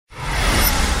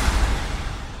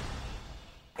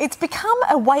It's become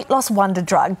a weight loss wonder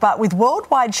drug, but with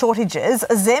worldwide shortages,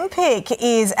 Ozempic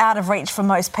is out of reach for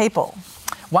most people.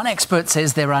 One expert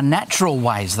says there are natural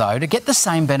ways, though, to get the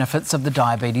same benefits of the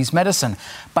diabetes medicine.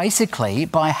 Basically,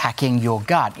 by hacking your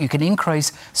gut, you can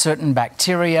increase certain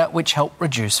bacteria which help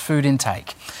reduce food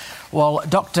intake. Well,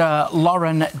 Dr.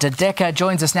 Lauren Dedecker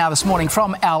joins us now this morning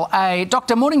from LA.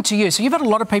 Doctor, morning to you. So you've had a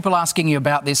lot of people asking you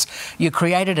about this. You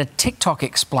created a TikTok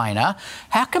explainer.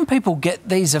 How can people get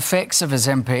these effects of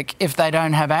Ozempic if they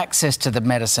don't have access to the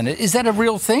medicine? Is that a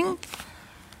real thing?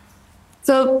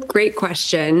 So, great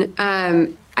question.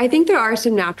 I think there are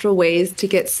some natural ways to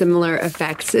get similar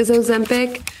effects as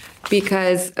Ozempic,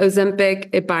 because Ozempic,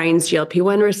 it binds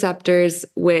GLP-1 receptors,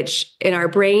 which in our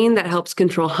brain, that helps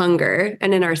control hunger.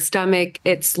 And in our stomach,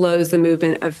 it slows the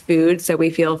movement of food, so we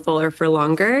feel fuller for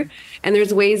longer. And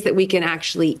there's ways that we can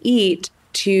actually eat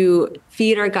to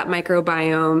feed our gut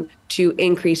microbiome to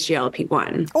increase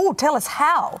GLP-1. Oh, tell us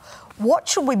how. What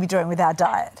should we be doing with our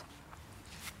diet?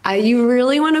 You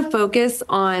really want to focus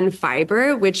on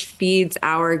fiber, which feeds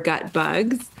our gut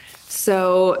bugs.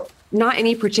 So not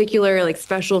any particular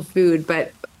special food,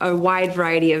 but a wide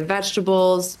variety of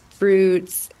vegetables,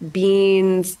 fruits,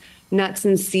 beans, nuts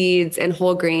and seeds, and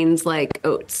whole grains like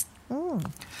oats.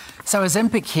 So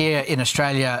Ozempic here in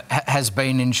Australia has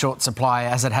been in short supply,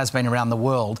 as it has been around the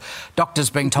world. Doctors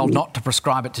being told not to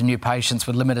prescribe it to new patients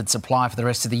with limited supply for the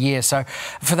rest of the year. So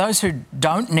for those who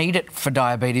don't need it for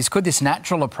diabetes, could this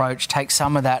natural approach take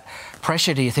some of that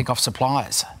pressure, do you think, off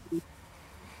suppliers?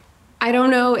 I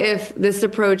don't know if this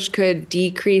approach could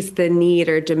decrease the need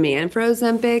or demand for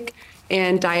Ozempic,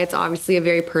 and diet's obviously a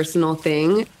very personal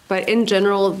thing. But in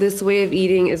general, this way of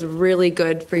eating is really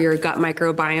good for your gut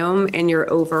microbiome and your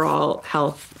overall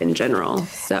health in general.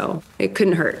 So it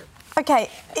couldn't hurt. Okay,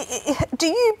 do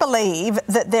you believe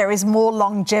that there is more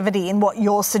longevity in what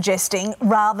you're suggesting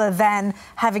rather than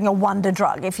having a wonder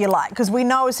drug, if you like? Because we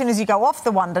know as soon as you go off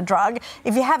the wonder drug,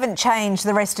 if you haven't changed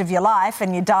the rest of your life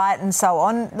and your diet and so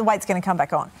on, the weight's going to come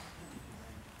back on.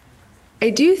 I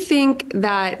do think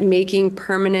that making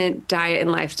permanent diet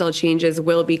and lifestyle changes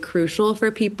will be crucial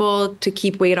for people to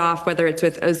keep weight off, whether it's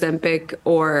with Ozempic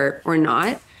or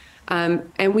not.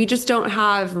 And we just don't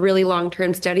have really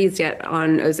long-term studies yet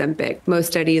on Ozempic. Most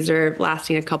studies are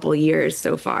lasting a couple of years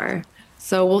so far.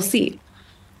 So we'll see.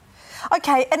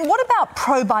 Okay, and what about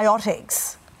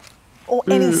probiotics or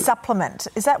any supplement?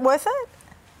 Is that worth it?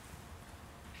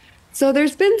 So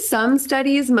there's been some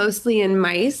studies, mostly in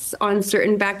mice, on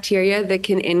certain bacteria that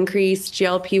can increase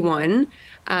GLP-1.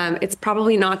 It's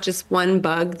probably not just one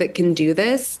bug that can do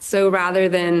this. So rather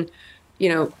than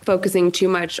focusing too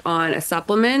much on a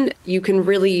supplement, you can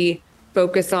really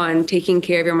focus on taking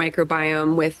care of your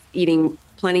microbiome with eating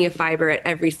plenty of fiber at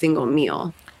every single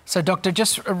meal. So, Doctor,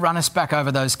 just run us back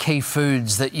over those key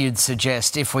foods that you'd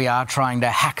suggest if we are trying to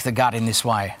hack the gut in this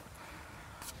way.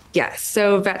 Yes,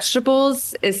 so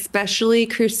vegetables, especially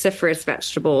cruciferous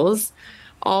vegetables,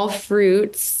 all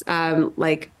fruits,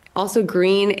 like also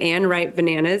green and ripe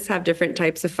bananas have different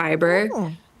types of fiber.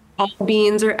 All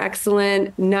beans are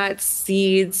excellent, nuts,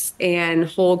 seeds, and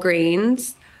whole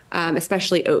grains,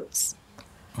 especially oats.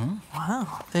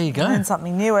 Wow. There you go. Learn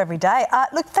something new every day.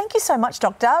 Look, thank you so much,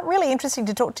 Doctor. Really interesting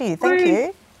to talk to you. Thank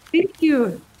you. Thank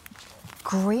you.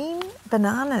 Green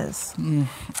bananas.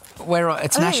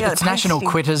 It's National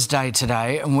Quitters Day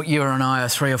today, and you and I are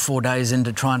 3 or 4 days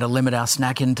into trying to limit our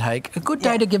snack intake. A good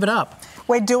day to give it up.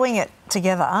 We're doing it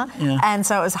together, and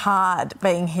so it was hard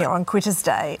being here on Quitters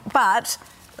Day. But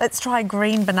let's try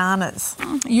green bananas.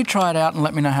 You try it out and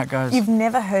let me know how it goes. You've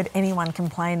never heard anyone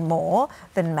complain more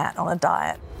than Matt on a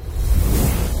diet.